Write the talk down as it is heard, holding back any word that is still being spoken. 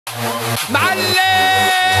Vegan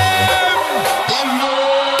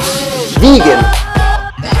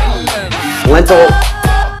lentil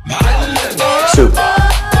soup.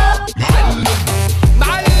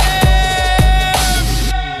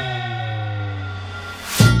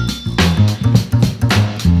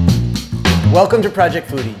 Welcome to Project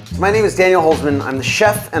Foodie. My name is Daniel Holzman. I'm the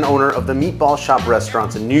chef and owner of the Meatball Shop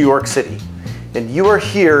restaurants in New York City. And you are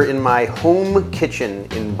here in my home kitchen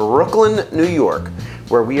in Brooklyn, New York,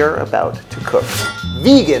 where we are about to cook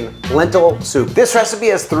vegan lentil soup. This recipe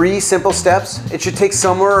has 3 simple steps. It should take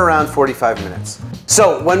somewhere around 45 minutes.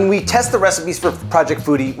 So when we test the recipes for Project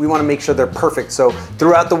Foodie, we want to make sure they're perfect. So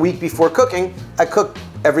throughout the week before cooking, I cook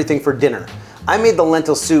everything for dinner. I made the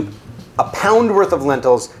lentil soup. A pound worth of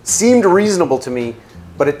lentils seemed reasonable to me,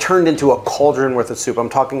 but it turned into a cauldron worth of soup. I'm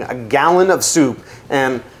talking a gallon of soup,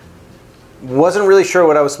 and wasn't really sure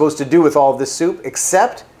what I was supposed to do with all of this soup,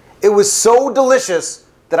 except it was so delicious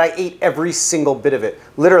that I ate every single bit of it.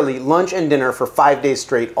 Literally, lunch and dinner for 5 days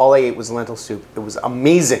straight, all I ate was lentil soup. It was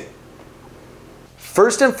amazing.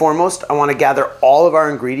 First and foremost, I want to gather all of our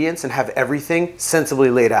ingredients and have everything sensibly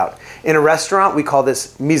laid out. In a restaurant, we call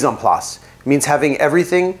this mise en place. It means having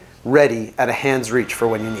everything ready at a hand's reach for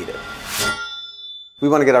when you need it. We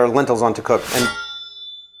want to get our lentils on to cook. And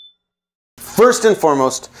first and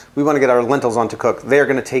foremost, we want to get our lentils on to cook. They are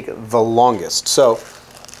going to take the longest. So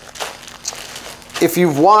if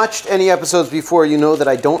you've watched any episodes before, you know that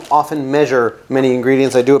I don't often measure many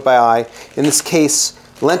ingredients. I do it by eye. In this case,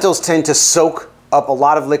 lentils tend to soak up a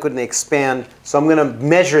lot of liquid and they expand. So I'm going to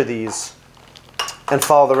measure these and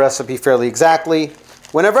follow the recipe fairly exactly.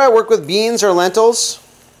 Whenever I work with beans or lentils,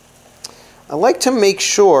 I like to make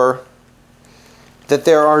sure that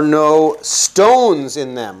there are no stones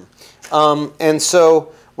in them. And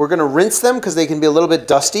so we're going to rinse them because they can be a little bit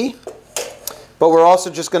dusty, but we're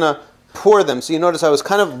also just going to pour them. So you notice I was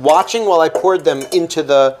kind of watching while I poured them into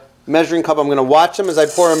the measuring cup. I'm going to watch them as I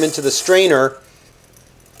pour them into the strainer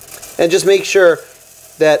and just make sure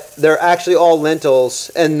that they're actually all lentils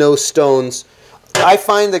and no stones. I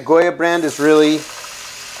find that Goya brand is really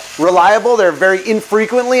reliable. There are very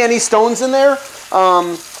infrequently any stones in there,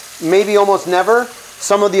 maybe almost never.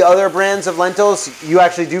 Some of the other brands of lentils, you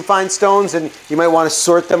actually do find stones, and you might want to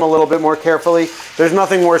sort them a little bit more carefully. There's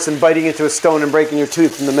nothing worse than biting into a stone and breaking your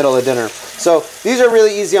tooth in the middle of dinner. So these are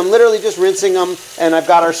really easy. I'm literally just rinsing them, and I've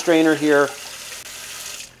got our strainer here.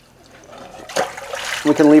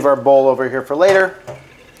 We can leave our bowl over here for later.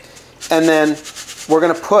 And then we're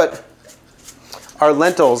going to put our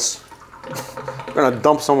lentils, we're going to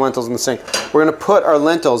dump some lentils in the sink. We're going to put our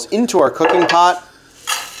lentils into our cooking pot,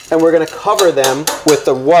 and we're going to cover them with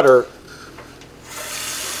the water.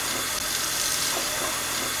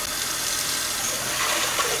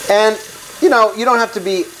 And, you know, you don't have to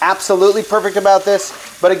be absolutely perfect about this,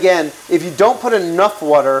 but again, if you don't put enough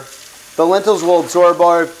water, the lentils will absorb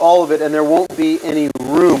all of it and there won't be any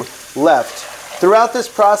room left. Throughout this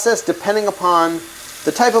process, depending upon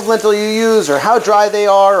the type of lentil you use or how dry they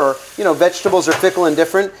are, or, you know, vegetables are fickle and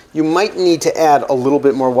different, you might need to add a little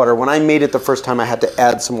bit more water. When I made it the first time, I had to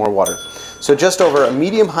add some more water. So just over a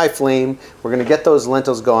medium-high flame, we're going to get those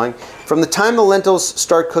lentils going. From the time the lentils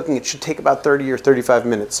start cooking, it should take about 30 or 35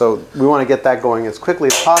 minutes. So we want to get that going as quickly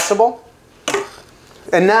as possible.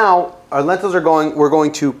 And now our lentils are going, we're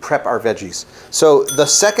going to prep our veggies. So the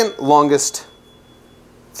second longest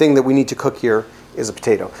thing that we need to cook here is a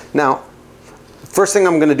potato. Now, first thing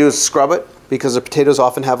I'm going to do is scrub it, because the potatoes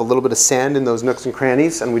often have a little bit of sand in those nooks and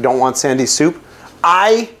crannies, and we don't want sandy soup.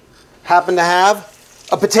 I happen to have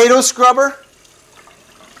a potato scrubber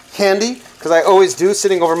handy, because I always do,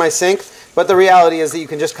 sitting over my sink. But the reality is that you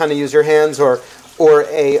can just kind of use your hands or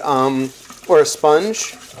a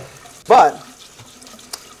sponge. But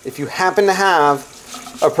if you happen to have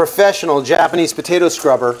a professional Japanese potato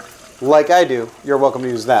scrubber, like I do, you're welcome to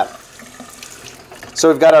use that. So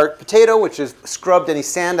we've got our potato, which is scrubbed any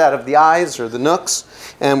sand out of the eyes or the nooks,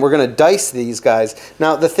 and we're going to dice these guys.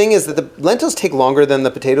 Now the thing is that the lentils take longer than the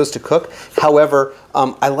potatoes to cook. However,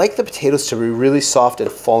 I like the potatoes to be really soft and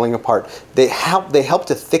falling apart. They help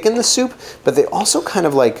to thicken the soup, but they also kind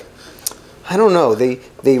of like, I don't know, they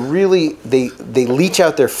leach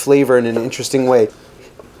out their flavor in an interesting way.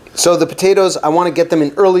 So the potatoes, I want to get them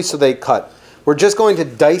in early so they cut. We're just going to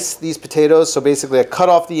dice these potatoes, so basically I cut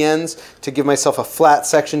off the ends to give myself a flat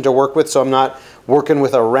section to work with, so I'm not working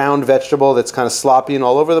with a round vegetable that's kind of sloppy and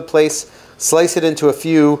all over the place. Slice it into a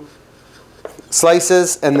few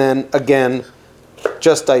slices, and then again,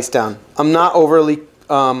 just dice down. I'm not overly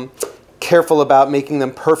careful about making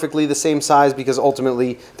them perfectly the same size, because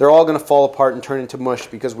ultimately they're all going to fall apart and turn into mush,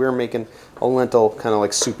 because we're making a lentil kind of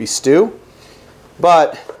like soupy stew.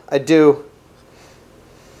 But I do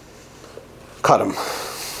cut them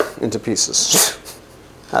into pieces.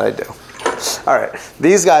 How'd I do? All right,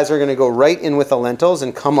 these guys are gonna go right in with the lentils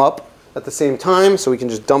and come up at the same time, so we can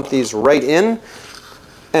just dump these right in.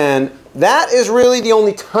 And that is really the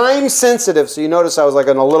only time sensitive, so you notice I was like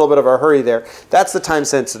in a little bit of a hurry there. That's the time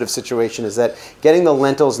sensitive situation, is that getting the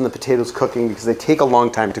lentils and the potatoes cooking, because they take a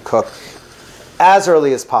long time to cook, as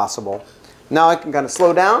early as possible. Now I can kind of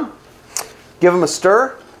slow down, give them a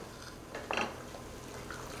stir,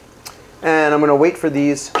 and I'm gonna wait for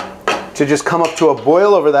these to just come up to a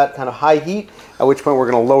boil over that kind of high heat, at which point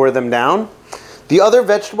we're gonna lower them down. The other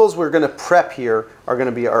vegetables we're gonna prep here are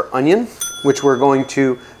gonna be our onion, which we're going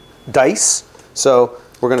to dice. So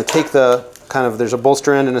we're gonna take the kind of, there's a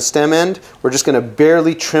bolster end and a stem end. We're just gonna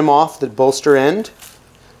barely trim off the bolster end,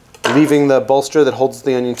 leaving the bolster that holds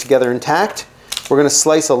the onion together intact. We're gonna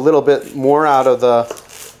slice a little bit more out of the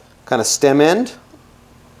kind of stem end,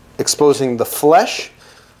 exposing the flesh.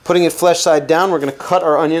 Putting it flesh side down, we're gonna cut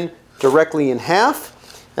our onion directly in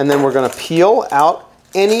half, and then we're gonna peel out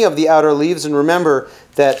any of the outer leaves. And remember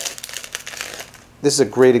that this is a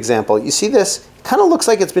great example. You see this? It kind of looks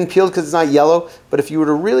like it's been peeled because it's not yellow, but if you were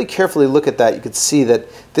to really carefully look at that, you could see that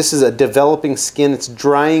this is a developing skin. It's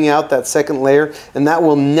drying out that second layer, and that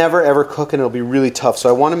will never ever cook, and it'll be really tough. So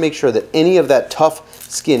I want to make sure that any of that tough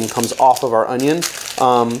skin comes off of our onion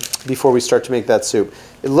before we start to make that soup.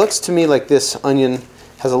 It looks to me like this onion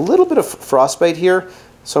has a little bit of frostbite here,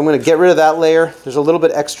 so I'm going to get rid of that layer. There's a little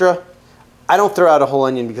bit extra. I don't throw out a whole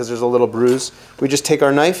onion because there's a little bruise. We just take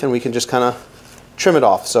our knife and we can just kind of trim it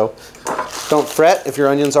off. So don't fret if your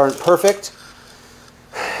onions aren't perfect.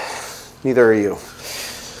 Neither are you.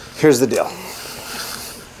 Here's the deal.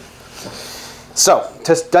 So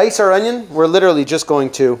to dice our onion, we're literally just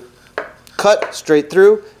going to cut straight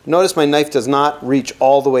through. Notice my knife does not reach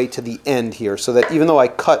all the way to the end here, so that even though I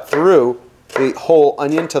cut through the whole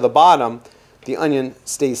onion to the bottom, the onion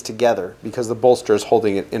stays together because the bolster is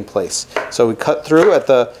holding it in place. So we cut through at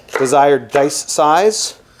the desired dice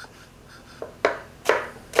size.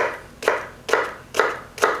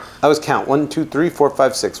 I always count 1, 2, 3, 4,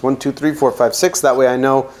 5, 6. 1, 2, 3, 4, 5, 6. That way I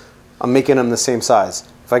know I'm making them the same size.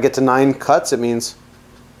 If I get to 9 cuts, it means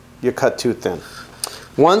you cut too thin.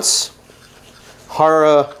 Once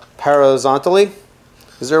horizontally,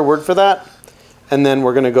 is there a word for that? And then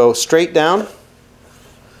we're going to go straight down,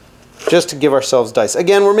 just to give ourselves dice.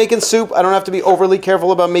 Again, we're making soup. I don't have to be overly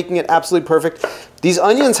careful about making it absolutely perfect. These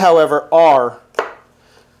onions, however, are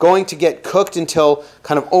going to get cooked until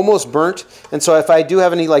kind of almost burnt. And so if I do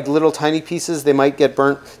have any like little tiny pieces, they might get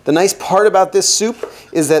burnt. The nice part about this soup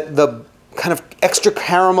is that the kind of extra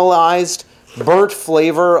caramelized, burnt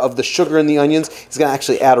flavor of the sugar in the onions is going to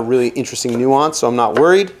actually add a really interesting nuance, so I'm not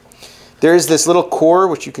worried. There is this little core,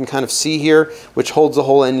 which you can kind of see here, which holds the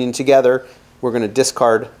whole onion together. We're going to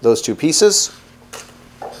discard those 2 pieces.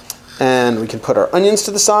 And we can put our onions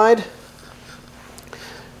to the side.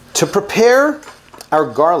 To prepare our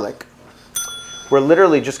garlic, we're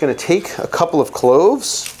literally just going to take a couple of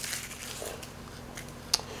cloves.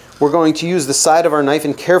 We're going to use the side of our knife,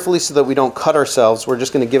 and carefully so that we don't cut ourselves, we're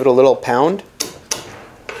just going to give it a little pound.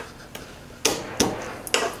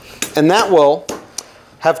 And that will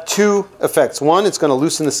have 2 effects. One, it's going to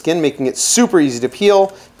loosen the skin, making it super easy to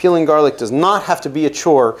peel. Peeling garlic does not have to be a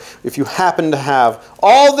chore if you happen to have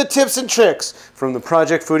all the tips and tricks from the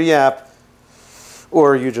Project Foodie app,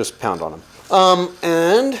 or you just pound on them.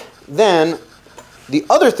 And then the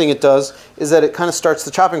other thing it does is that it kind of starts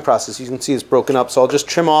the chopping process. You can see it's broken up, so I'll just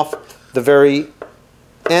trim off the very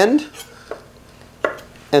end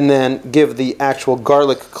and then give the actual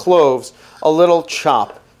garlic cloves a little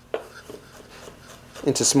chop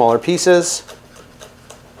into smaller pieces.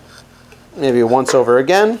 Maybe once over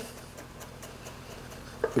again.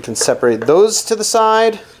 We can separate those to the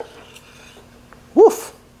side.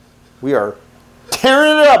 Woof! We are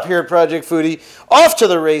tearing it up here at Project Foodie. Off to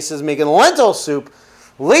the races, making lentil soup.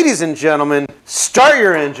 Ladies and gentlemen, start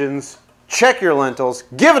your engines, check your lentils,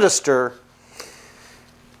 give it a stir,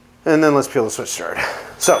 and then let's peel the Swiss chard.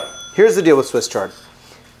 So, here's the deal with Swiss chard.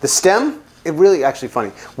 The stem, it really actually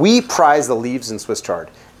funny. We prize the leaves in Swiss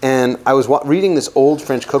chard. And I was reading this old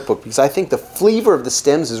French cookbook because I think the flavor of the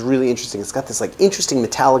stems is really interesting. It's got this like interesting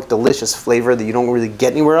metallic delicious flavor that you don't really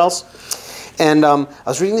get anywhere else. And I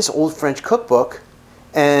was reading this old French cookbook,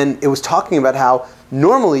 and it was talking about how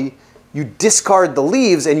normally you discard the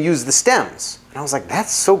leaves and use the stems. And I was like,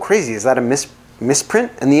 that's so crazy. Is that a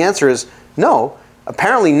misprint? And the answer is no.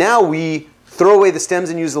 Apparently now we throw away the stems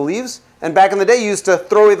and use the leaves. And back in the day, you used to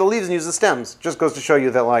throw away the leaves and use the stems. Just goes to show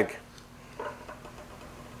you that, like,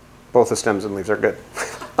 both the stems and leaves are good.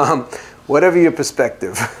 Whatever your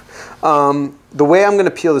perspective. The way I'm going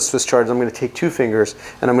to peel the Swiss chard is I'm going to take 2 fingers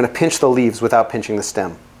and I'm going to pinch the leaves without pinching the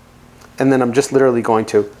stem. And then I'm just literally going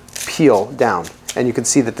to peel down. And you can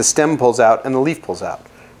see that the stem pulls out and the leaf pulls out.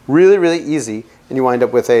 Really, really easy. And you wind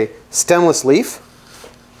up with a stemless leaf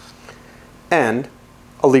and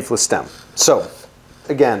a leafless stem. So,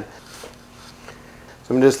 again, I'm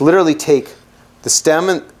going to just literally take the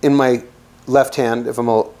stem in my left hand. If I'm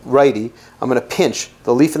a righty, I'm going to pinch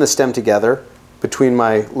the leaf and the stem together between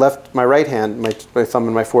my right hand, my thumb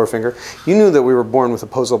and my forefinger. You knew that we were born with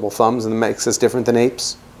opposable thumbs and that makes us different than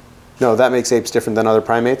apes? No, that makes apes different than other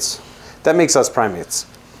primates. That makes us primates.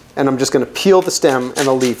 And I'm just going to peel the stem and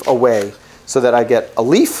the leaf away so that I get a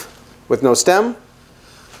leaf with no stem,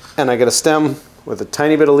 and I get a stem with a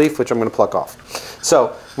tiny bit of leaf, which I'm going to pluck off.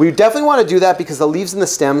 So we definitely want to do that because the leaves and the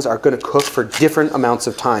stems are going to cook for different amounts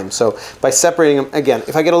of time. So by separating them, again,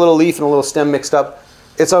 if I get a little leaf and a little stem mixed up,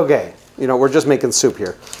 it's okay. You know, we're just making soup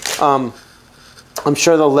here. I'm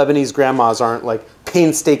sure the Lebanese grandmas aren't like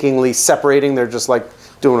painstakingly separating. They're just like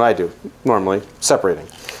doing what I do normally, separating.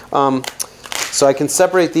 So I can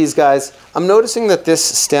separate these guys. I'm noticing that this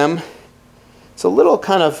stem, it's a little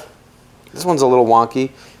kind of, this one's a little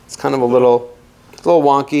wonky. It's kind of a little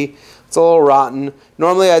wonky. It's a little rotten.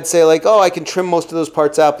 Normally I'd say like, oh, I can trim most of those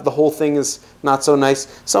parts out, but the whole thing is not so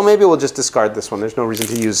nice. So maybe we'll just discard this one. There's no reason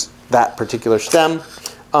to use that particular stem.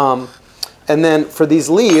 And then for these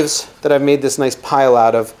leaves that I've made this nice pile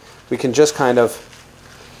out of, we can just kind of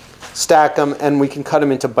stack them and we can cut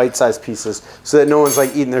them into bite-sized pieces so that no one's like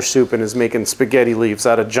eating their soup and is making spaghetti leaves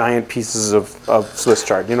out of giant pieces of Swiss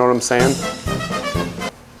chard. You know what I'm saying?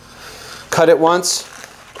 Cut it once,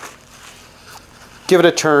 give it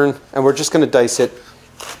a turn, and we're just going to dice it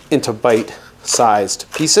into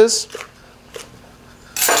bite-sized pieces.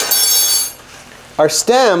 Our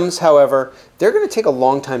stems, however, they're going to take a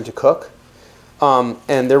long time to cook,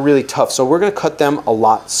 and they're really tough, so we're going to cut them a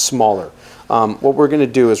lot smaller. What we're going to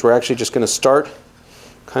do is we're actually just going to start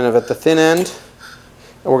kind of at the thin end,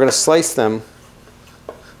 and we're going to slice them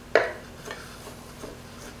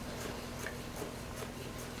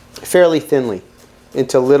fairly thinly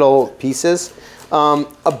into little pieces.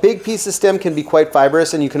 A big piece of stem can be quite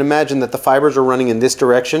fibrous, and you can imagine that the fibers are running in this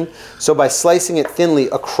direction. So by slicing it thinly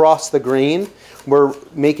across the grain, we're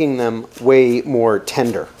making them way more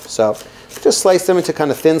tender. So just slice them into kind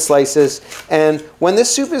of thin slices. And when this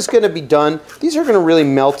soup is going to be done, these are going to really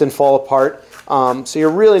melt and fall apart. So you're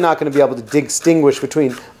really not going to be able to distinguish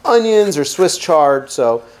between onions or Swiss chard.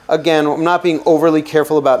 So again, I'm not being overly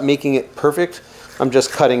careful about making it perfect. I'm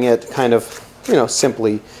just cutting it kind of, you know,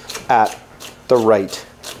 simply at the right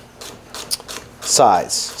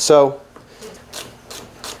size. So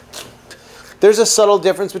there's a subtle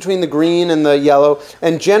difference between the green and the yellow,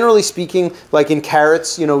 and generally speaking, like in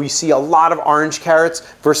carrots, you know, you see a lot of orange carrots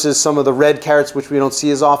versus some of the red carrots, which we don't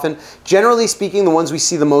see as often. Generally speaking, the ones we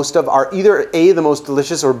see the most of are either A, the most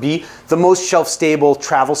delicious, or B, the most shelf stable,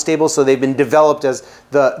 travel stable, so they've been developed as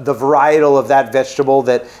the varietal of that vegetable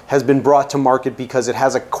that has been brought to market because it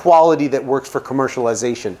has a quality that works for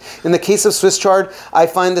commercialization. In the case of Swiss chard, I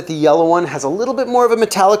find that the yellow one has a little bit more of a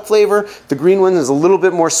metallic flavor, the green one is a little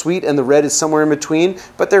bit more sweet, and the red is somewhere in between,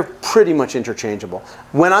 but they're pretty much interchangeable.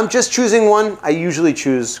 When I'm just choosing one, I usually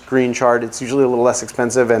choose green chard. It's usually a little less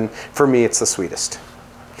expensive, and for me, it's the sweetest.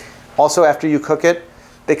 Also, after you cook it,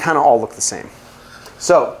 they kind of all look the same.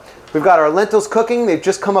 So, we've got our lentils cooking. They've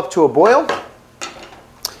just come up to a boil.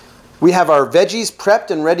 We have our veggies prepped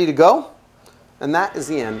and ready to go, and that is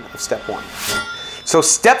the end of step 1. So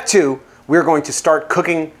step 2, we're going to start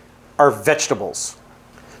cooking our vegetables.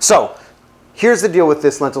 So here's the deal with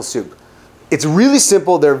this lentil soup. It's really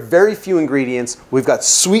simple. There are very few ingredients. We've got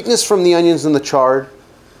sweetness from the onions and the chard.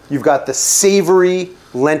 You've got the savory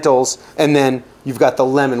lentils, and then you've got the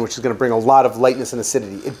lemon, which is going to bring a lot of lightness and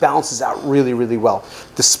acidity. It balances out really, really well.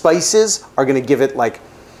 The spices are going to give it like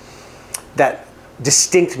that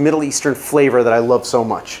distinct Middle Eastern flavor that I love so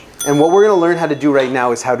much. And what we're going to learn how to do right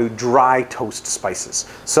now is how to dry toast spices.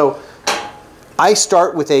 So I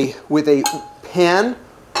start with a pan,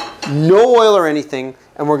 no oil or anything,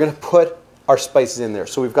 and we're going to put our spices in there.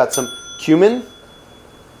 So we've got some cumin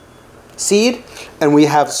seed, and we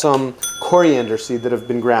have some coriander seed that have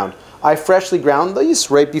been ground. I freshly ground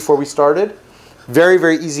these right before we started. Very,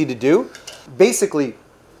 very easy to do. Basically,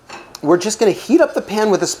 we're just going to heat up the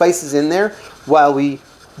pan with the spices in there while we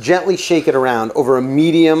gently shake it around over a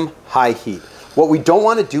medium-high heat. What we don't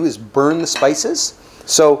want to do is burn the spices,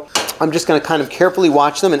 so I'm just going to kind of carefully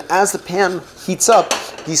watch them, and as the pan heats up,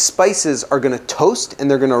 these spices are going to toast and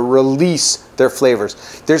they're going to release their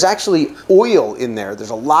flavors. There's actually oil in there. There's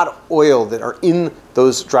a lot of oil that are in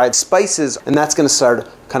those dried spices, and that's going to start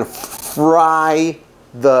to kind of fry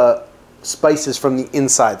the spices from the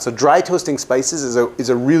inside. So dry toasting spices is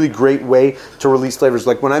a really great way to release flavors.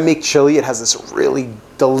 Like when I make chili, it has this really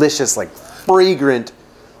delicious, like fragrant,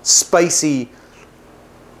 spicy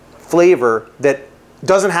flavor that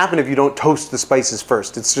doesn't happen if you don't toast the spices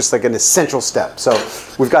first. It's just like an essential step. So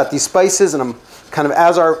we've got these spices, and I'm kind of,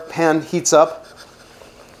 as our pan heats up,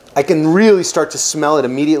 I can really start to smell it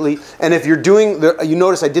immediately. And if you're doing, you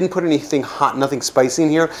notice I didn't put anything hot, nothing spicy in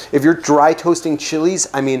here. If you're dry toasting chilies,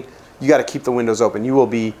 I mean, you got to keep the windows open. You will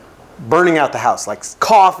be burning out the house, like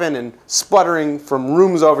coughing and sputtering from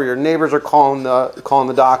rooms over. Your neighbors are calling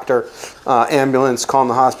the doctor, ambulance, calling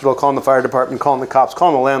the hospital, calling the fire department, calling the cops,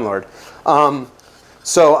 calling the landlord.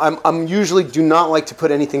 So I'm usually do not like to put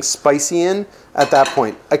anything spicy in at that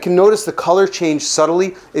point. I can notice the color change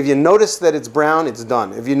subtly. If you notice that it's brown, it's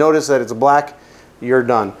done. If you notice that it's black, you're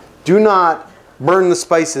done. Do not burn the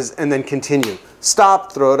spices and then continue.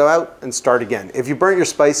 Stop, throw it out, and start again. If you burn your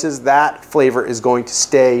spices, that flavor is going to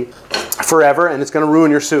stay forever, and it's going to ruin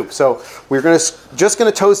your soup. So we're just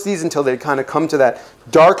going to toast these until they kind of come to that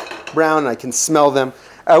dark brown, and I can smell them.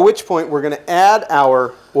 At which point we're going to add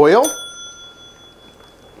our oil.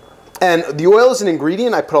 And the oil is an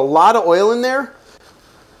ingredient. I put a lot of oil in there,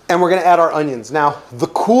 and we're going to add our onions. Now, the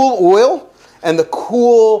cool oil and the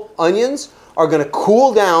cool onions are going to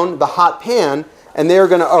cool down the hot pan, and they are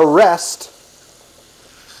going to arrest.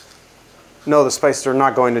 No, the spices are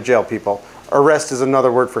not going to jail, people. Arrest is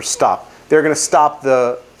another word for stop. They're going to stop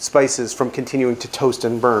the spices from continuing to toast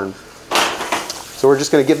and burn. So we're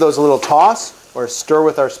just going to give those a little toss or stir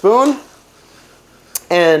with our spoon.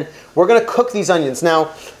 And we're going to cook these onions.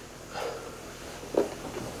 Now,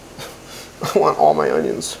 I want all my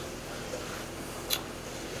onions.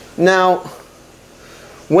 Now,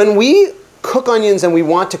 when we cook onions and we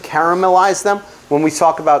want to caramelize them, when we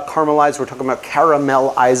talk about caramelize, we're talking about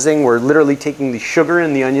caramelizing. We're literally taking the sugar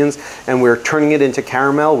in the onions and we're turning it into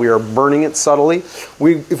caramel. We are burning it subtly. If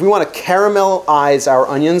we want to caramelize our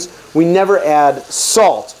onions, we never add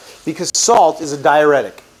salt, because salt is a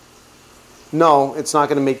diuretic. No, it's not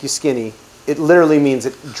going to make you skinny. It literally means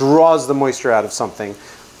it draws the moisture out of something.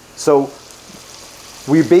 So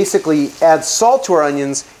we basically add salt to our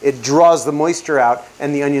onions, it draws the moisture out,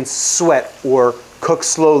 and the onions sweat or cook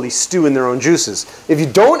slowly, stew in their own juices. If you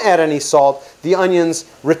don't add any salt, the onions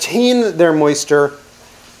retain their moisture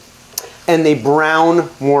and they brown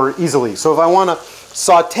more easily. So if I want to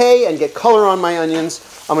saute and get color on my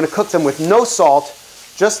onions, I'm going to cook them with no salt,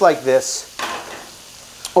 just like this,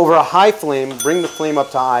 over a high flame. Bring the flame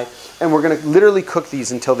up to high, and we're going to literally cook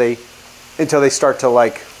these until they start to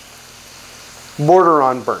like border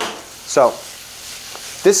on burnt. So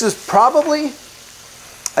this is probably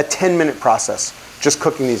a 10-minute process, just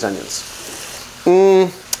cooking these onions.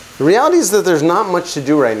 The reality is that there's not much to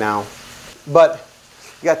do right now, but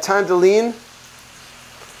you got time to lean,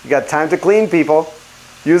 you got time to clean, people.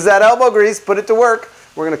 Use that elbow grease, put it to work.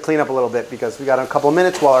 We're going to clean up a little bit because we got a couple of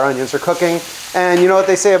minutes while our onions are cooking. And you know what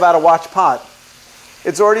they say about a watch pot?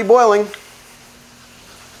 It's already boiling.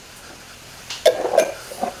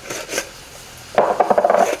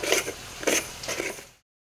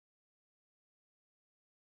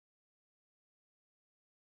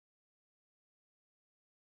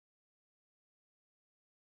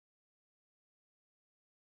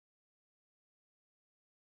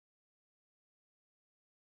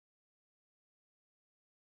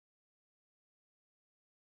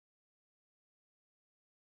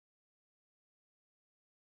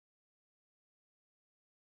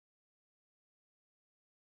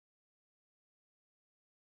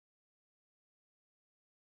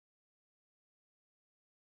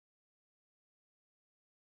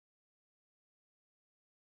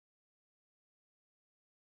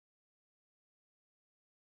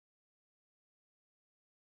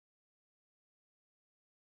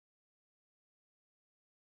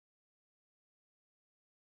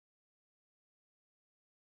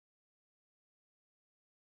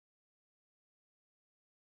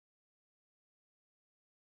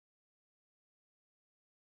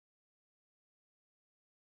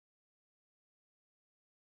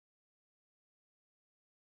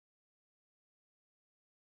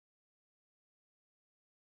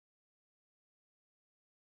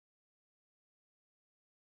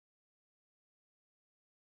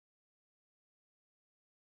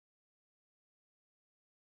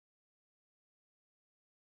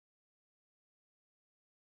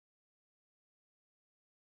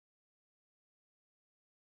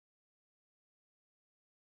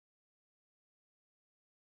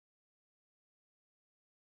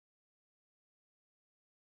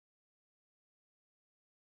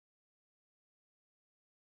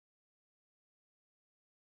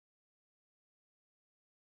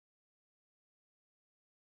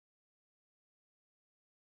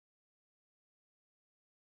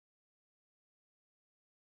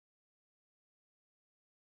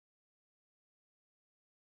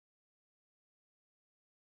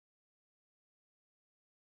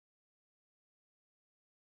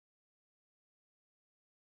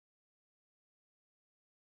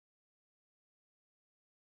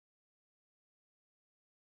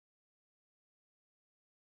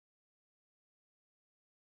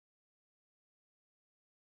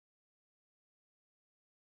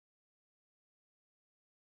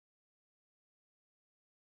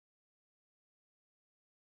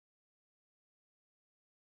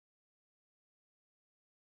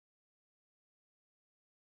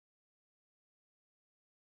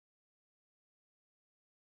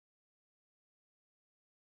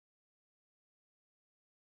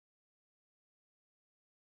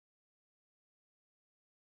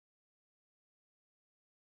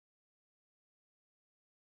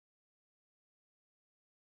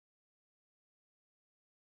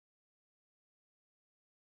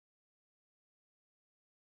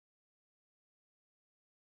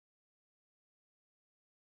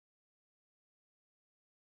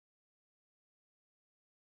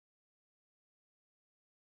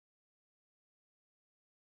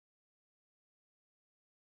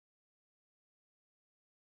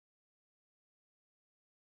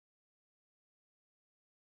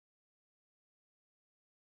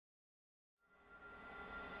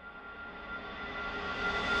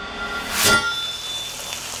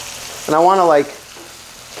 And I want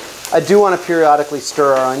to I do want to periodically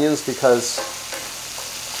stir our onions because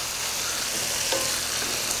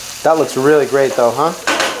that looks really great though, huh?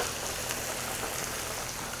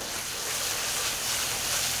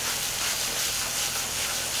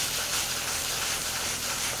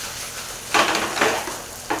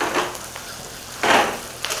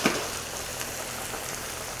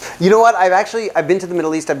 You know what? I've been to the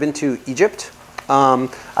Middle East. I've been to Egypt.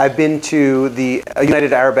 I've been to the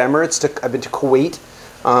United Arab Emirates. I've been to Kuwait,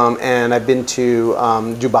 and I've been to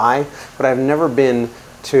Dubai, but I've never been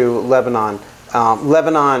to Lebanon.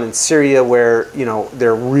 Lebanon and Syria, where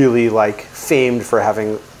they're really famed for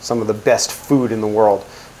having some of the best food in the world,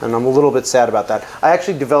 and I'm a little bit sad about that. I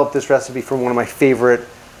actually developed this recipe from one of my favorite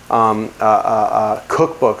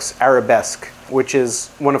cookbooks, Arabesque, which is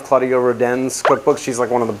one of Claudia Rodin's cookbooks. She's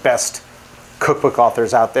one of the best cookbook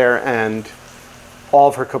authors out there, and all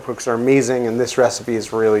of her cookbooks are amazing, and this recipe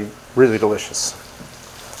is really, really delicious.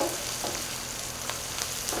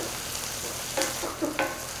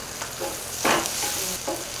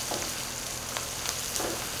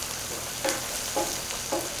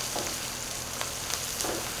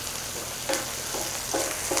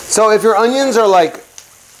 So if your onions are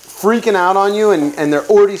freaking out on you and they're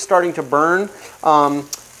already starting to burn,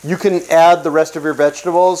 you can add the rest of your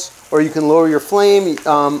vegetables, or you can lower your flame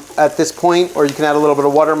at this point, or you can add a little bit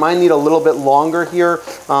of water. Mine need a little bit longer here.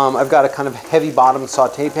 I've got a kind of heavy bottom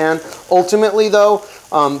saute pan. Ultimately though,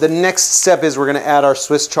 the next step is we're going to add our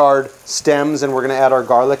Swiss chard stems, and we're going to add our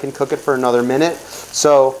garlic and cook it for another minute.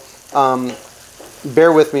 So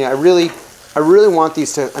bear with me. I really want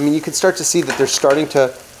these to, you can start to see that they're starting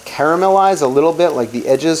to caramelize a little bit, the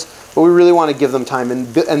edges, but we really want to give them time, and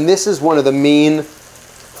this is one of the main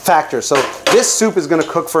factors. So this soup is going to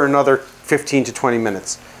cook for another 15 to 20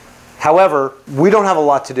 minutes. However, we don't have a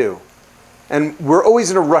lot to do, and we're always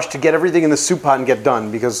in a rush to get everything in the soup pot and get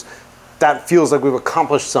done, because that feels like we've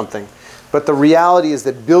accomplished something. But the reality is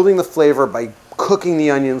that building the flavor by cooking the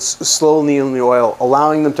onions slowly in the oil,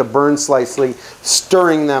 allowing them to burn slightly,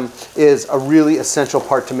 stirring them, is a really essential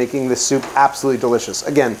part to making this soup absolutely delicious.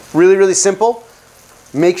 Again, really, really simple.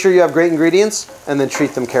 Make sure you have great ingredients, and then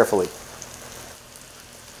treat them carefully.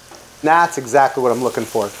 That's exactly what I'm looking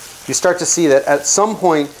for. You start to see that at some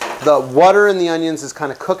point the water in the onions is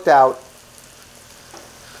kind of cooked out.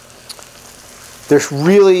 They're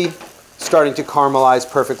really starting to caramelize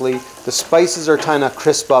perfectly. The spices are trying to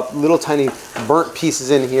crisp up, little tiny burnt pieces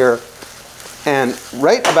in here. And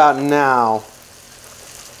right about now,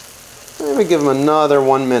 let me give them another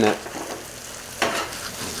 1 minute.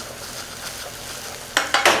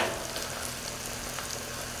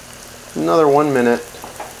 Another 1 minute.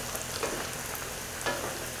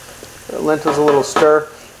 The lentils a little stir.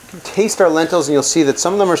 You can taste our lentils and you'll see that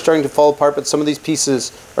some of them are starting to fall apart, but some of these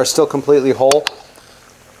pieces are still completely whole.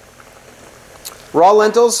 Raw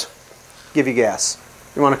lentils give you gas.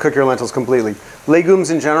 You want to cook your lentils completely. Legumes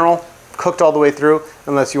in general, cooked all the way through,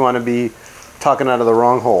 unless you want to be talking out of the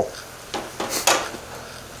wrong hole.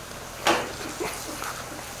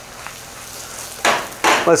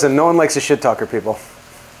 Listen, no one likes a shit talker, people.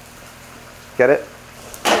 Get it?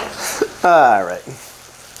 All right.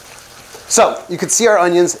 So you can see our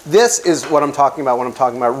onions. This is what I'm talking about when I'm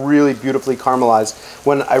talking about really beautifully caramelized.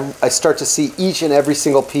 When I start to see each and every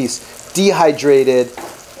single piece dehydrated,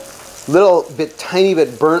 tiny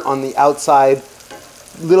bit burnt on the outside,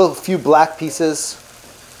 few black pieces,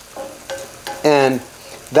 and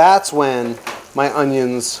that's when my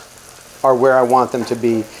onions are where I want them to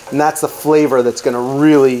be, and that's the flavor that's going to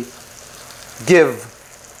really give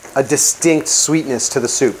a distinct sweetness to the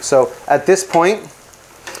soup. So at this point,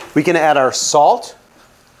 we can add our salt.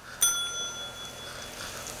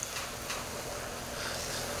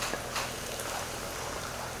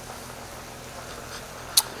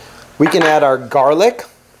 We can add our garlic.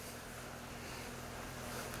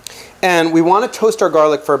 And we want to toast our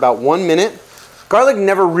garlic for about 1 minute. Garlic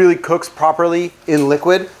never really cooks properly in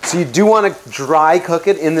liquid, so you do want to dry cook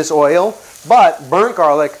it in this oil. But burnt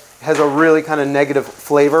garlic has a really kind of negative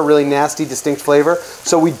flavor, really nasty, distinct flavor.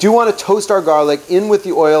 So we do want to toast our garlic in with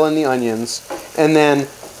the oil and the onions. And then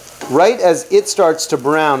right as it starts to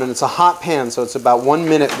brown, and it's a hot pan, so it's about 1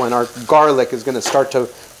 minute when our garlic is going to start to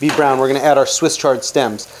be brown, we're going to add our Swiss chard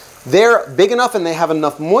stems. They're big enough and they have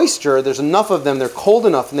enough moisture, there's enough of them, they're cold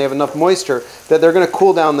enough and they have enough moisture that they're going to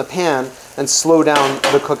cool down the pan and slow down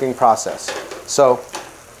the cooking process. So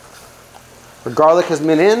our garlic has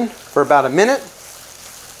been in for about 1 minute.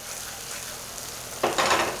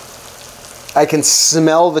 I can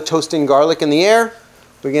smell the toasting garlic in the air.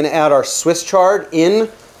 We're going to add our Swiss chard in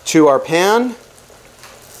to our pan.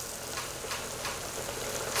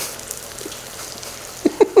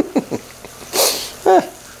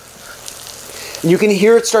 And you can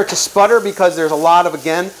hear it start to sputter because there's a lot of,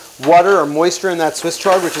 again, water or moisture in that Swiss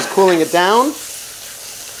chard, which is cooling it down.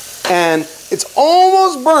 And it's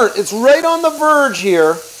almost burnt. It's right on the verge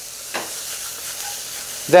here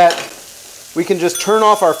that we can just turn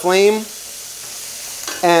off our flame,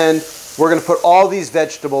 and we're going to put all these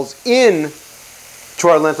vegetables in to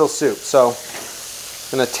our lentil soup. So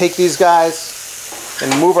I'm going to take these guys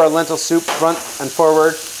and move our lentil soup front and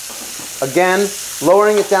forward. Again,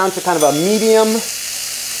 lowering it down to kind of a medium,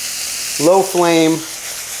 low flame.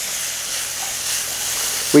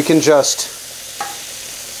 We can just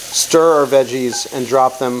stir our veggies and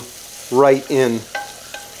drop them right in.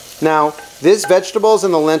 Now, these vegetables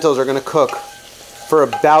and the lentils are going to cook for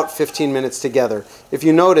about 15 minutes together. If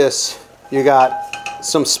you notice, you got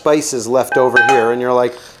some spices left over here, and you're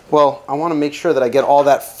like, well, I want to make sure that I get all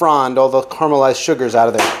that frond, all the caramelized sugars out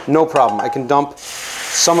of there. No problem. I can dump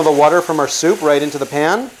some of the water from our soup right into the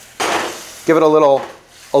pan, give it a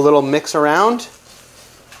little mix around,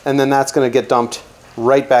 and then that's going to get dumped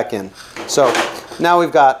right back in. So now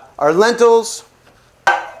we've got our lentils,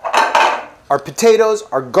 our potatoes,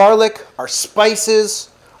 our garlic, our spices,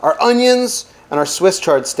 our onions, and our Swiss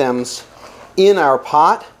chard stems in our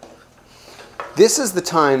pot. This is the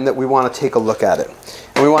time that we want to take a look at it.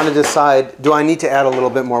 And we want to decide, do I need to add a little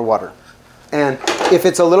bit more water? And if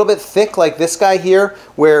it's a little bit thick like this guy here,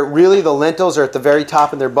 where really the lentils are at the very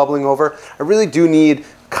top and they're bubbling over, I really do need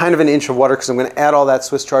kind of an inch of water because I'm going to add all that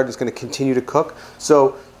Swiss chard. It's going to continue to cook.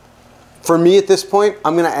 So for me at this point,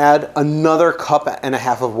 I'm going to add another cup and a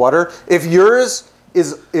half of water. If yours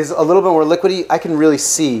is a little bit more liquidy, I can really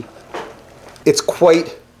see it's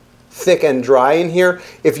quite thick and dry in here.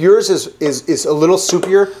 If yours is a little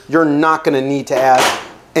soupier, you're not going to need to add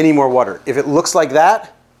any more water. If it looks like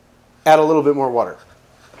that, add a little bit more water.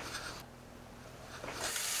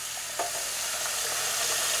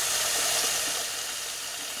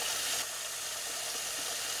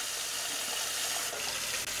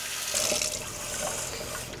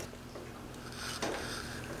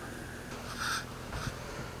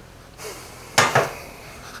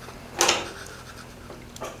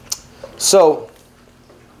 So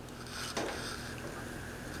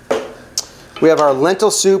we have our lentil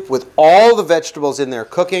soup with all the vegetables in there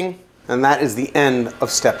cooking, and that is the end of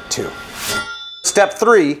step 2. Step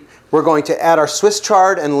 3, we're going to add our Swiss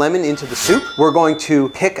chard and lemon into the soup. We're going to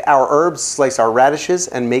pick our herbs, slice our radishes,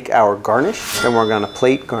 and make our garnish. Then we're going to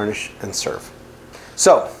plate, garnish, and serve.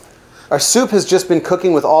 So our soup has just been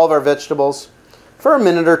cooking with all of our vegetables for a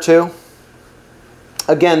minute or two.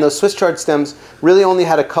 Again, those Swiss chard stems really only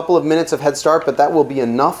had a couple of minutes of head start, but that will be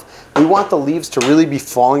enough. We want the leaves to really be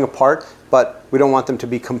falling apart, but we don't want them to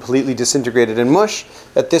be completely disintegrated in mush.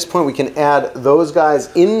 At this point, we can add those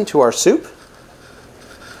guys into our soup.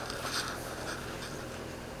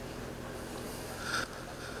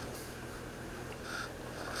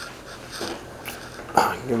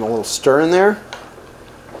 Give them a little stir in there.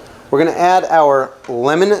 We're going to add our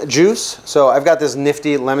lemon juice. So I've got this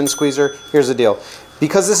nifty lemon squeezer. Here's the deal.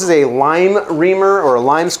 Because this is a lime reamer or a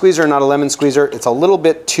lime squeezer, not a lemon squeezer, it's a little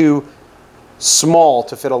bit too small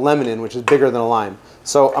to fit a lemon in, which is bigger than a lime.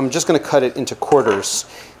 So I'm just going to cut it into quarters.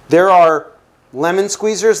 There are lemon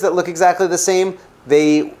squeezers that look exactly the same.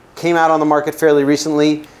 They came out on the market fairly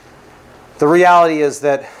recently. The reality is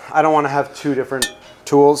that I don't want to have two different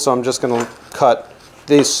tools, so I'm just going to cut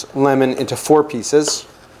this lemon into 4 pieces.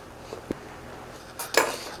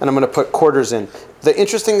 And I'm going to put quarters in. The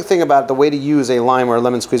interesting thing about the way to use a lime or a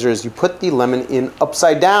lemon squeezer is you put the lemon in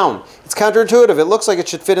upside down. It's counterintuitive. It looks like it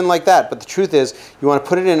should fit in like that, but the truth is you want to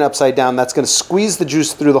put it in upside down. That's going to squeeze the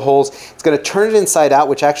juice through the holes. It's going to turn it inside out,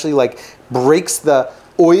 which actually like breaks the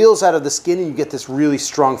oils out of the skin, and you get this really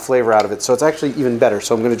strong flavor out of it. So it's actually even better.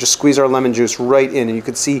 So I'm going to just squeeze our lemon juice right in, and you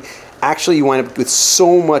can see actually you wind up with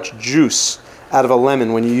so much juice out of a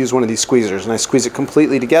lemon when you use one of these squeezers. And I squeeze it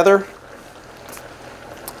completely together.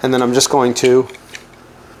 And then I'm just going to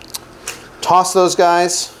toss those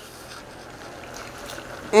guys.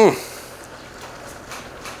 And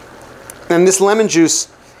this lemon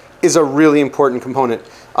juice is a really important component.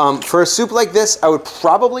 For a soup like this, I would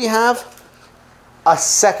probably have a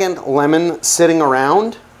second lemon sitting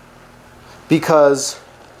around because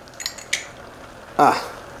you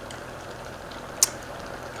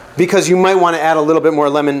might want to add a little bit more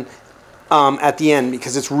lemon at the end,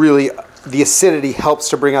 because it's really, the acidity helps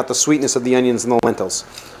to bring out the sweetness of the onions and the lentils.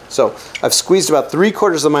 So I've squeezed about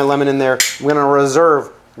 3/4 of my lemon in there. I'm going to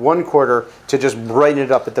reserve 1/4 to just brighten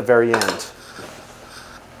it up at the very end.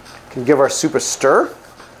 Can give our soup a stir.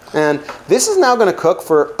 And this is now going to cook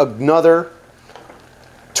for another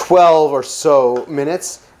 12 or so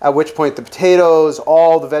minutes. at which point the potatoes,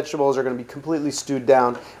 all the vegetables are going to be completely stewed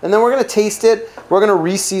down. And then we're going to taste it. We're going to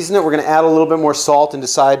re-season it. We're going to add a little bit more salt and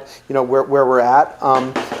decide, you know, where we're at.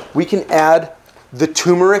 We can add the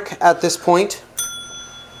turmeric at this point.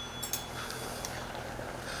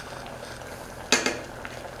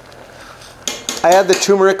 I add the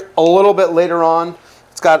turmeric a little bit later on.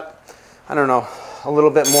 It's got, I don't know, a little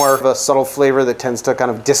bit more of a subtle flavor that tends to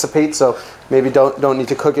kind of dissipate, so maybe don't need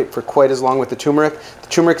to cook it for quite as long with the turmeric. The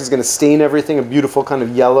turmeric is going to stain everything a beautiful kind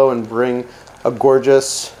of yellow and bring a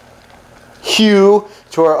gorgeous hue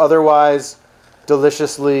to our otherwise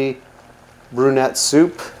deliciously brunette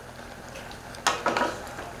soup.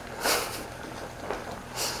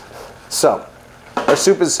 So, our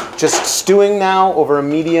soup is just stewing now over a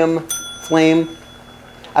medium flame.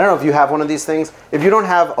 I don't know if you have one of these things. If you don't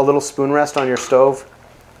have a little spoon rest on your stove,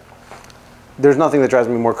 there's nothing that drives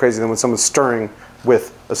me more crazy than when someone's stirring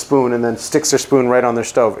with a spoon and then sticks their spoon right on their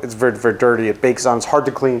stove. It's very, very dirty. It bakes on. It's hard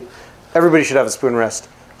to clean. Everybody should have a spoon rest.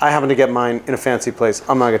 I happen to get mine in a fancy place.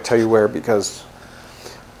 I'm not going to tell you where because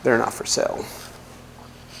they're not for sale.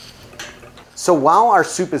 So while our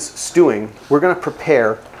soup is stewing, we're going to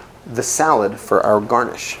prepare the salad for our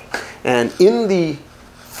garnish. And in the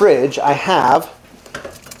fridge, I have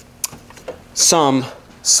some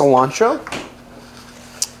cilantro,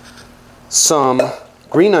 some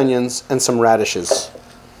green onions, and some radishes.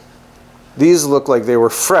 These look like they were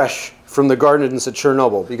fresh from the gardens at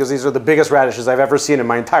Chernobyl because these are the biggest radishes I've ever seen in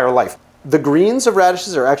my entire life. The greens of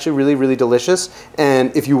radishes are actually really, really delicious,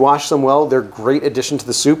 and if you wash them well, they're a great addition to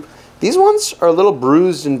the soup. These ones are a little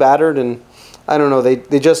bruised and battered, and I don't know,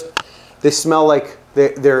 they smell like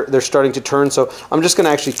they're starting to turn, so I'm just going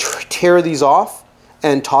to actually tear these off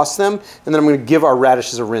and toss them, and then I'm going to give our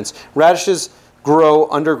radishes a rinse. Radishes grow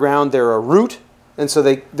underground. They're a root, and so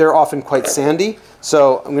they're often quite sandy.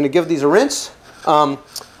 So I'm going to give these a rinse.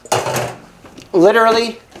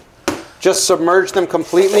 Literally, just submerge them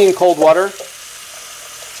completely in cold water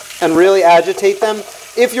and really agitate them.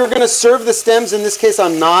 If you're going to serve the stems, in this case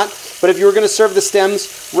I'm not, but if you were going to serve the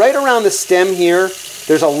stems, right around the stem here,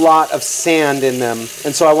 there's a lot of sand in them,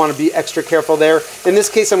 and so I want to be extra careful there. In this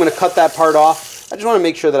case, I'm going to cut that part off. I just want to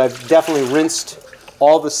make sure that I've definitely rinsed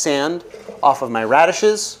all the sand off of my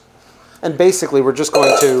radishes, and basically we're just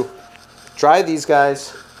going to dry these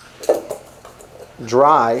guys,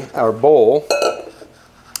 dry our bowl,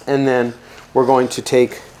 and then we're going to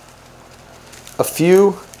take a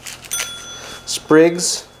few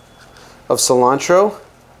sprigs of cilantro,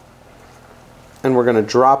 and we're going to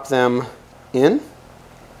drop them in.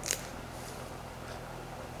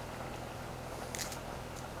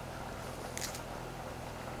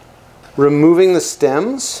 Removing the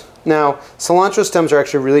stems. Now, cilantro stems are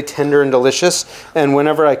actually really tender and delicious, and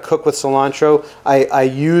whenever I cook with cilantro, I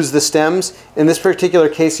use the stems. In this particular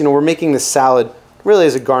case, you know, we're making this salad really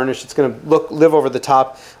as a garnish. It's going to live over the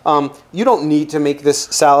top. You don't need to make this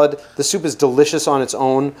salad. The soup is delicious on its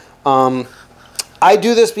own. I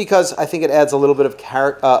do this because I think it adds a little bit of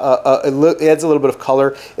it adds a little bit of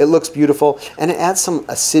color. It looks beautiful, and it adds some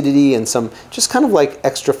acidity and some just kind of like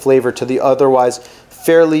extra flavor to the otherwise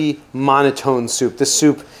fairly monotone soup. This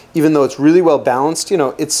soup, even though it's really well balanced, you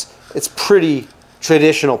know, it's pretty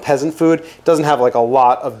traditional peasant food. It doesn't have like a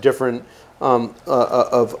lot of different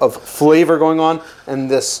of flavor going on, and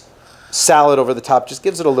this salad over the top just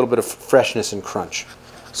gives it a little bit of freshness and crunch.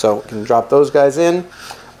 So we can drop those guys in.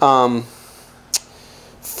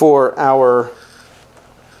 For our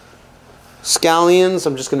scallions,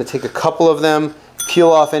 I'm just going to take a couple of them, peel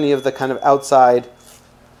off any of the kind of outside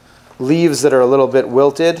leaves that are a little bit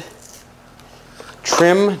wilted,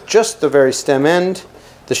 trim just the very stem end.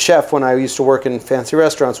 The chef, when I used to work in fancy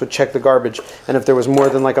restaurants, would check the garbage, and if there was more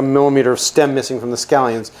than like a millimeter of stem missing from the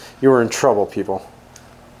scallions, you were in trouble, people.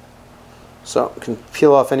 So you can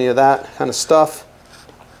peel off any of that kind of stuff.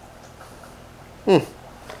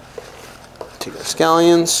 Take our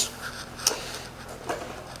scallions.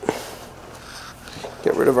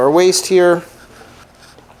 Get rid of our waste here.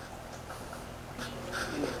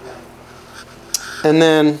 And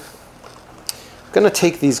then I'm going to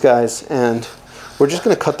take these guys and we're just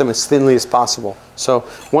going to cut them as thinly as possible. So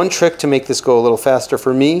one trick to make this go a little faster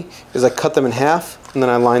for me is I cut them in half and then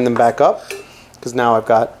I line them back up because now I've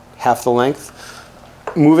got half the length.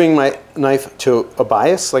 Moving my knife to a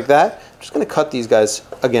bias like that, I'm just going to cut these guys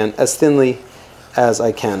again as thinly as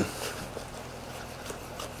I can.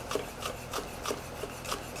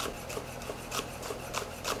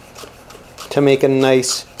 To make a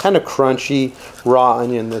nice kind of crunchy raw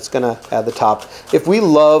onion that's going to add the top. If we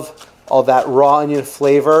love all that raw onion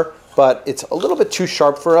flavor but it's a little bit too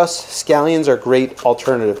sharp for us. Scallions are a great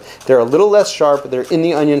alternative. They're a little less sharp, they're in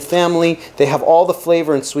the onion family, they have all the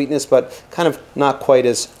flavor and sweetness, but kind of not quite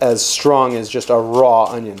as strong as just a raw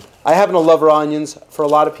onion. I happen to love raw onions. For a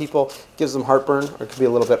lot of people, it gives them heartburn, or it could be a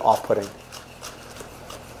little bit off-putting.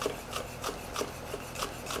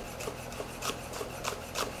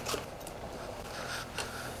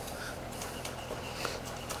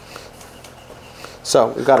 So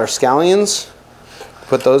we've got our scallions.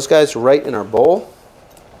 Put those guys right in our bowl.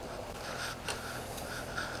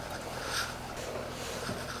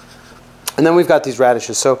 And then we've got these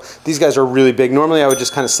radishes. So these guys are really big. Normally I would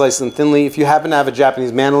just kind of slice them thinly. If you happen to have a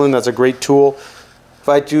Japanese mandolin, that's a great tool. If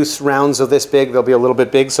I do rounds of this big, they'll be a little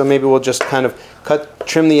bit big. So maybe we'll just kind of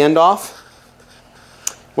trim the end off.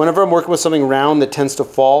 Whenever I'm working with something round that tends to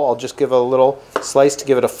fall, I'll just give a little slice to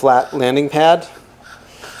give it a flat landing pad.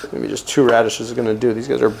 Maybe just 2 radishes are going to do. These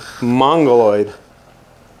guys are mongoloid.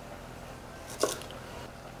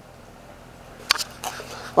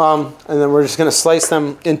 And then we're just going to slice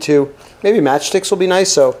them into, maybe matchsticks will be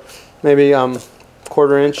nice, so maybe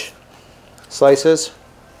 1/4 inch slices.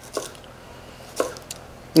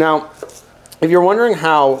 Now, if you're wondering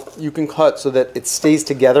how you can cut so that it stays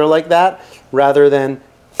together like that, rather than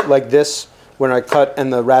like this, when I cut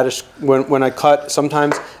and the radish, when I cut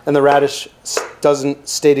sometimes and the radish doesn't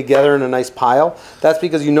stay together in a nice pile, that's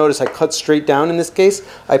because you notice I cut straight down in this case.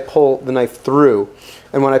 I pull the knife through,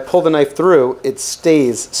 and when I pull the knife through, it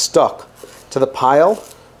stays stuck to the pile,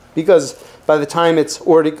 because by the time it's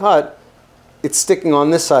already cut, it's sticking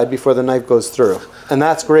on this side before the knife goes through. And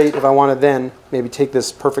that's great if I want to then maybe take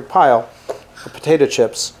this perfect pile of potato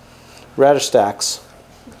chips, radish stacks,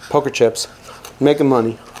 poker chips, making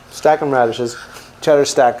money, stacking radishes, cheddar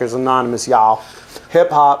stackers, anonymous, y'all. Hip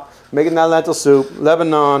hop, making that lentil soup,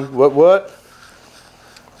 Lebanon, what?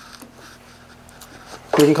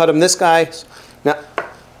 We can cut them this guy. Now,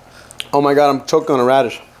 oh my God, I'm choking on a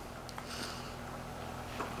radish.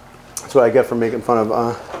 That's what I get for making fun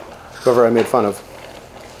of whoever I made fun of.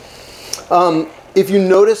 If you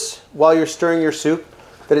notice while you're stirring your soup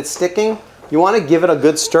that it's sticking, you want to give it a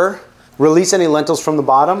good stir. Release any lentils from the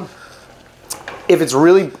bottom. If it's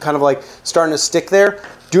really kind of like starting to stick there,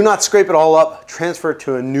 do not scrape it all up. Transfer it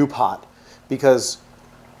to a new pot, because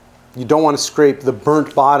you don't want to scrape the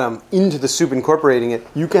burnt bottom into the soup incorporating it.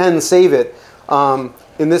 You can save it.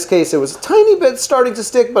 In this case, it was a tiny bit starting to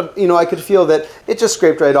stick, but you know, I could feel that it just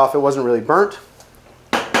scraped right off. It wasn't really burnt.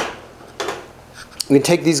 We can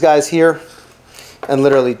take these guys here and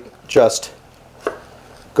literally just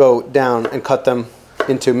go down and cut them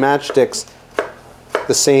into matchsticks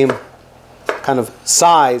the same kind of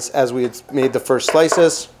size as we had made the first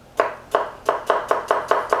slices.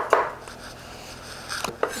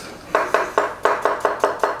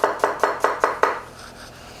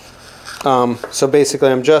 So basically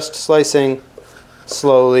I'm just slicing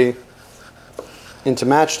slowly into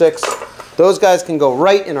matchsticks. Those guys can go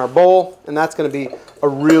right in our bowl, and that's going to be a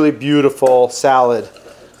really beautiful salad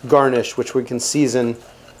garnish, which we can season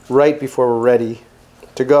right before we're ready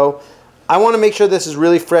to go. I want to make sure this is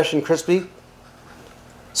really fresh and crispy,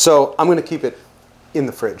 so I'm going to keep it in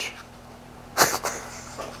the fridge.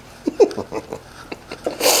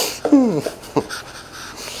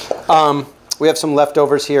 We have some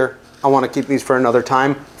leftovers here. I want to keep these for another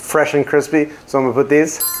time, fresh and crispy, so I'm going to put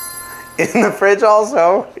these in the fridge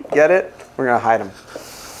also. Get it? We're going to hide them.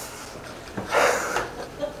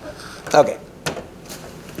 Okay.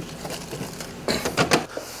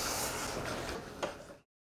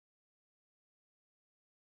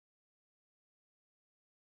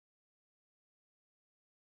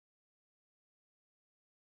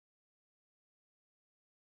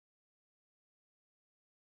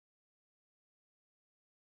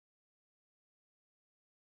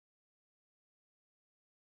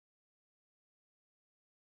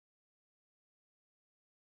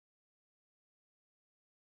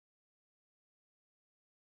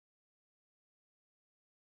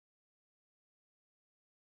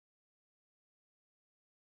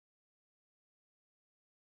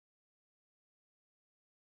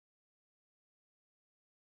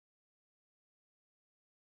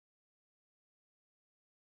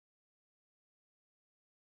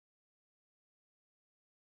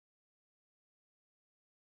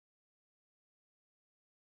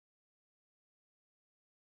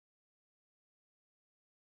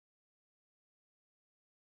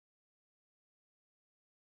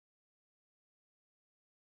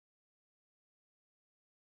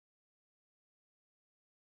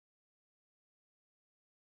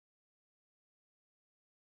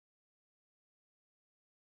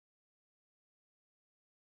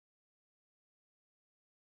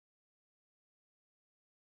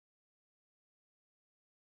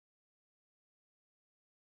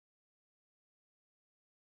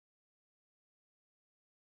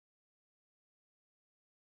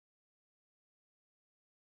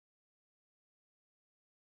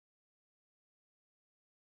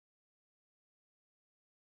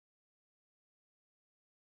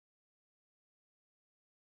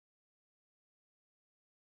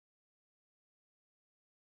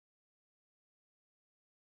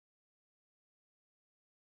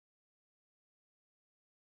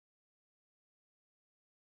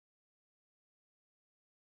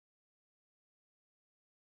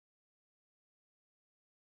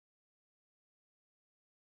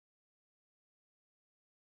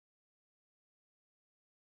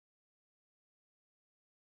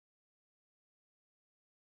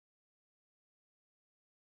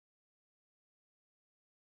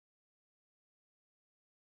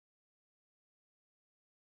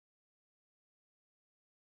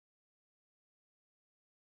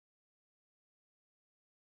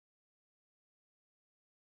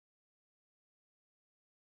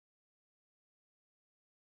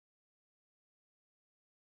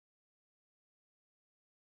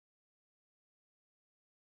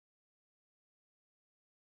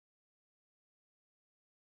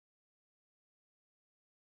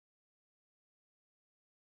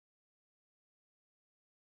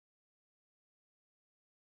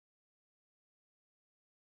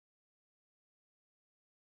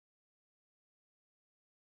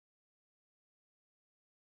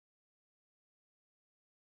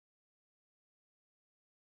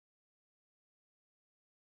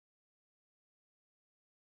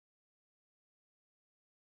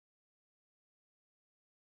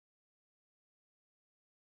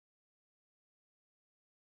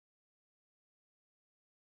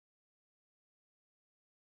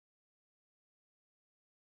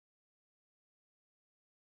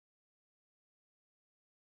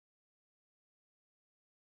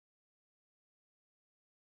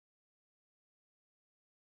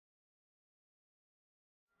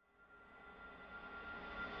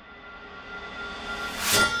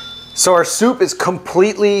 So our soup is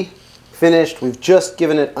completely finished. We've just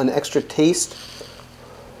given it an extra taste.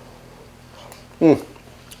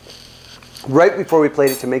 Right before we plate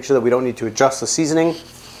it, to make sure that we don't need to adjust the seasoning,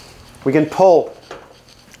 we can pull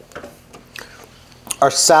our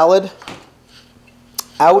salad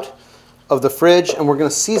out of the fridge, and we're going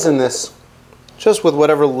to season this just with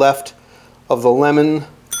whatever left of the lemon,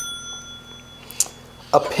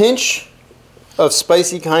 a pinch of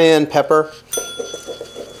spicy cayenne pepper,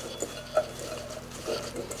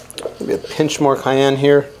 maybe a pinch more cayenne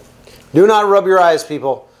here. Do not rub your eyes,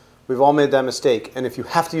 people. We've all made that mistake, and if you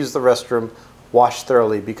have to use the restroom, wash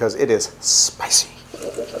thoroughly because it is spicy.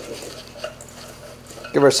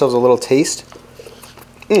 Give ourselves a little taste.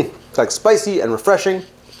 It's like spicy and refreshing,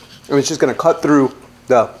 and it's just going to cut through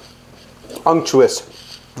the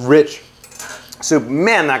unctuous, rich soup.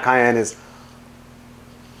 Man, that cayenne is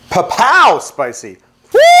pa-pow spicy.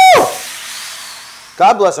 Woo!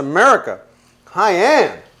 God bless America.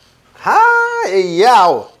 Cayenne.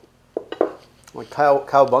 Hi-yow. Like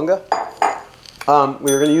cowbunga.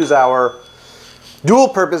 We're going to use our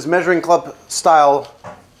dual-purpose measuring cup style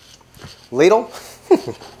ladle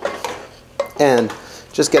and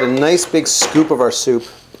just get a nice big scoop of our soup.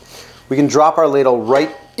 We can drop our ladle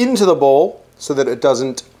right into the bowl so that it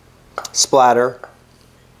doesn't splatter,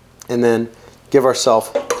 and then give ourselves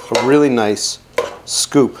a really nice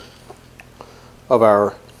scoop of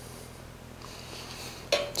our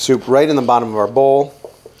soup right in the bottom of our bowl.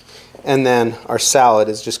 And then our salad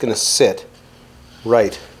is just going to sit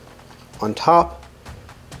right on top.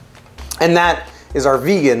 And that is our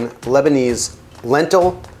vegan Lebanese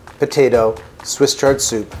lentil, potato, Swiss chard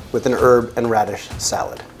soup with an herb and radish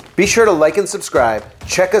salad. Be sure to like and subscribe,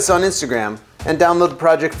 check us on Instagram, and download the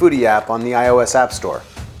Project Foodie app on the iOS App Store.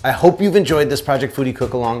 I hope you've enjoyed this Project Foodie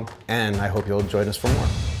cook-along, and I hope you'll join us for more.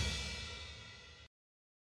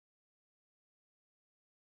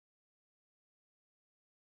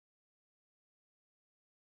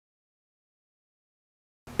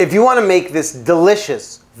 If you want to make this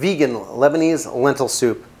delicious vegan Lebanese lentil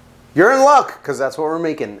soup, you're in luck, because that's what we're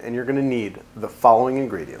making, and you're going to need the following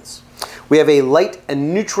ingredients. We have a light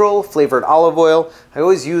and neutral flavored olive oil. I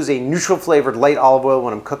always use a neutral flavored light olive oil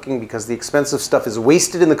when I'm cooking because the expensive stuff is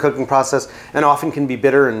wasted in the cooking process and often can be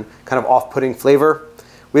bitter and kind of off-putting flavor.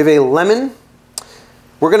 We have a lemon.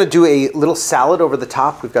 We're going to do a little salad over the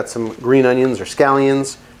top. We've got some green onions or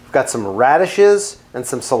scallions. We've got some radishes and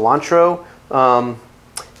some cilantro.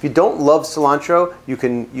 If you don't love cilantro, you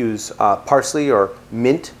can use parsley or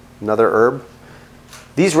mint, another herb.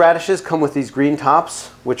 These radishes come with these green tops,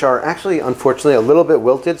 which are actually, unfortunately, a little bit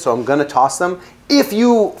wilted, so I'm going to toss them. If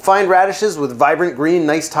you find radishes with vibrant green,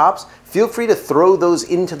 nice tops, feel free to throw those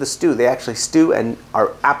into the stew. They actually stew and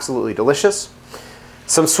are absolutely delicious.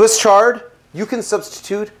 Some Swiss chard. You can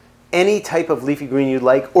substitute any type of leafy green you'd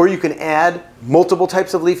like, or you can add multiple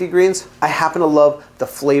types of leafy greens. I happen to love the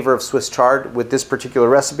flavor of Swiss chard with this particular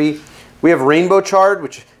recipe. We have rainbow chard,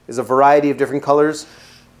 which is a variety of different colors,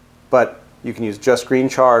 but you can use just green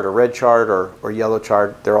chard or red chard or yellow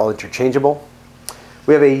chard. They're all interchangeable.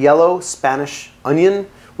 We have a yellow Spanish onion,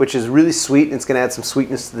 which is really sweet, and it's going to add some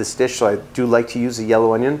sweetness to this dish, so I do like to use a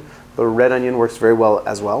yellow onion. The red onion works very well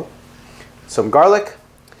as well. Some garlic.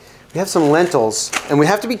 We have some lentils, and we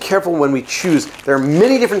have to be careful when we choose. There are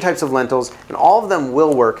many different types of lentils, and all of them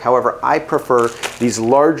will work. However, I prefer these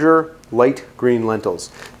larger, light green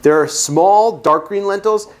lentils. There are small, dark green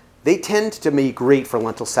lentils. They tend to be great for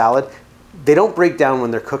lentil salad. They don't break down when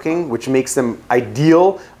they're cooking, which makes them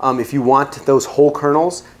ideal if you want those whole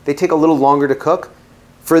kernels. They take a little longer to cook.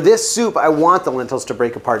 For this soup, I want the lentils to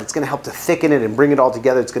break apart. It's going to help to thicken it and bring it all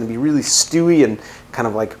together. It's going to be really stewy and kind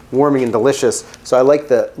of like warming and delicious. So I like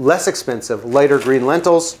the less expensive, lighter green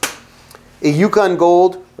lentils. A Yukon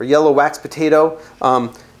Gold or yellow wax potato.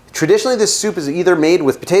 Traditionally, this soup is either made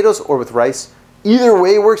with potatoes or with rice. Either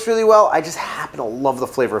way works really well. I just happen to love the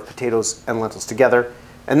flavor of potatoes and lentils together.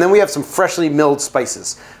 And then we have some freshly milled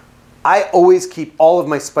spices. I always keep all of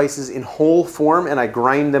my spices in whole form, and I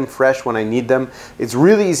grind them fresh when I need them. It's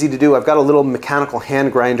really easy to do. I've got a little mechanical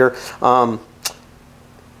hand grinder. For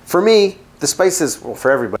me, the spices, well, for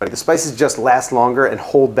everybody, the spices just last longer and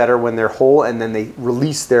hold better when they're whole, and then they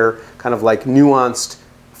release their kind of like nuanced,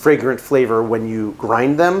 fragrant flavor when you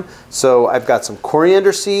grind them. So I've got some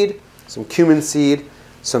coriander seed, some cumin seed,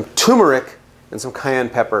 some turmeric, and some cayenne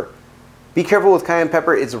pepper. Be careful with cayenne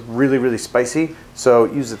pepper, it's really, really spicy, so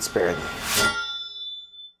use it sparingly.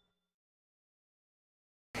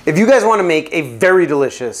 If you guys want to make a very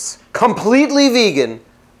delicious, completely vegan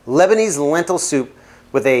Lebanese lentil soup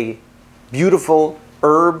with a beautiful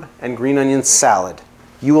herb and green onion salad,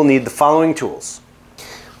 you will need the following tools.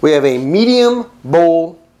 We have a medium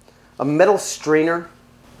bowl, a metal strainer,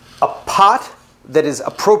 a pot that is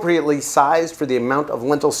appropriately sized for the amount of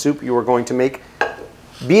lentil soup you are going to make.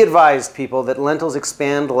 Be advised, people, that lentils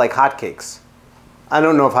expand like hotcakes. I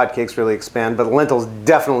don't know if hotcakes really expand, but lentils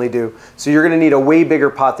definitely do. So you're going to need a way bigger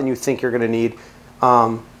pot than you think you're going to need.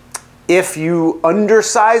 If you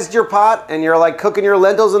undersized your pot and you're like cooking your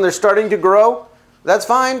lentils and they're starting to grow, that's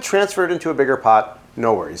fine. Transfer it into a bigger pot.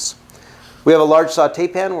 No worries. We have a large saute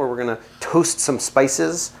pan where we're going to toast some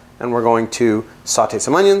spices and we're going to saute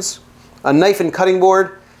some onions. A knife and cutting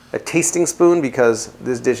board, a tasting spoon because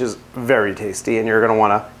this dish is very tasty and you're going to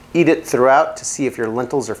want to eat it throughout to see if your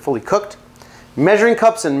lentils are fully cooked. Measuring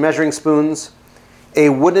cups and measuring spoons, a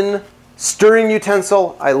wooden stirring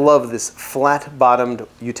utensil. I love this flat-bottomed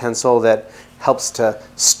utensil that helps to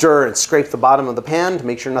stir and scrape the bottom of the pan to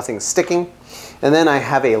make sure nothing's sticking. And then I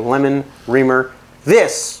have a lemon reamer.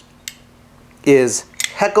 This is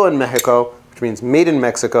Heco in Mexico, which means made in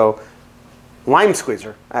Mexico. Lime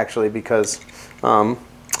squeezer, actually, because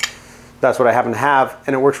that's what I happen to have,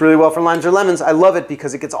 and it works really well for limes or lemons. I love it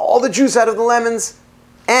because it gets all the juice out of the lemons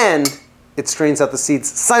and it strains out the seeds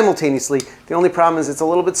simultaneously. The only problem is it's a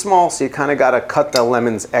little bit small, so you kind of got to cut the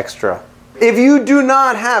lemons extra. If you do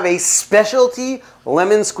not have a specialty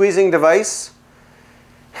lemon squeezing device,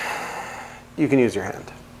 you can use your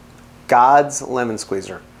hand. God's lemon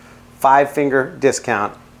squeezer. 5-finger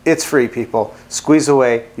discount. It's free, people. Squeeze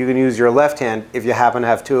away. You can use your left hand if you happen to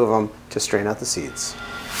have 2 of them to strain out the seeds.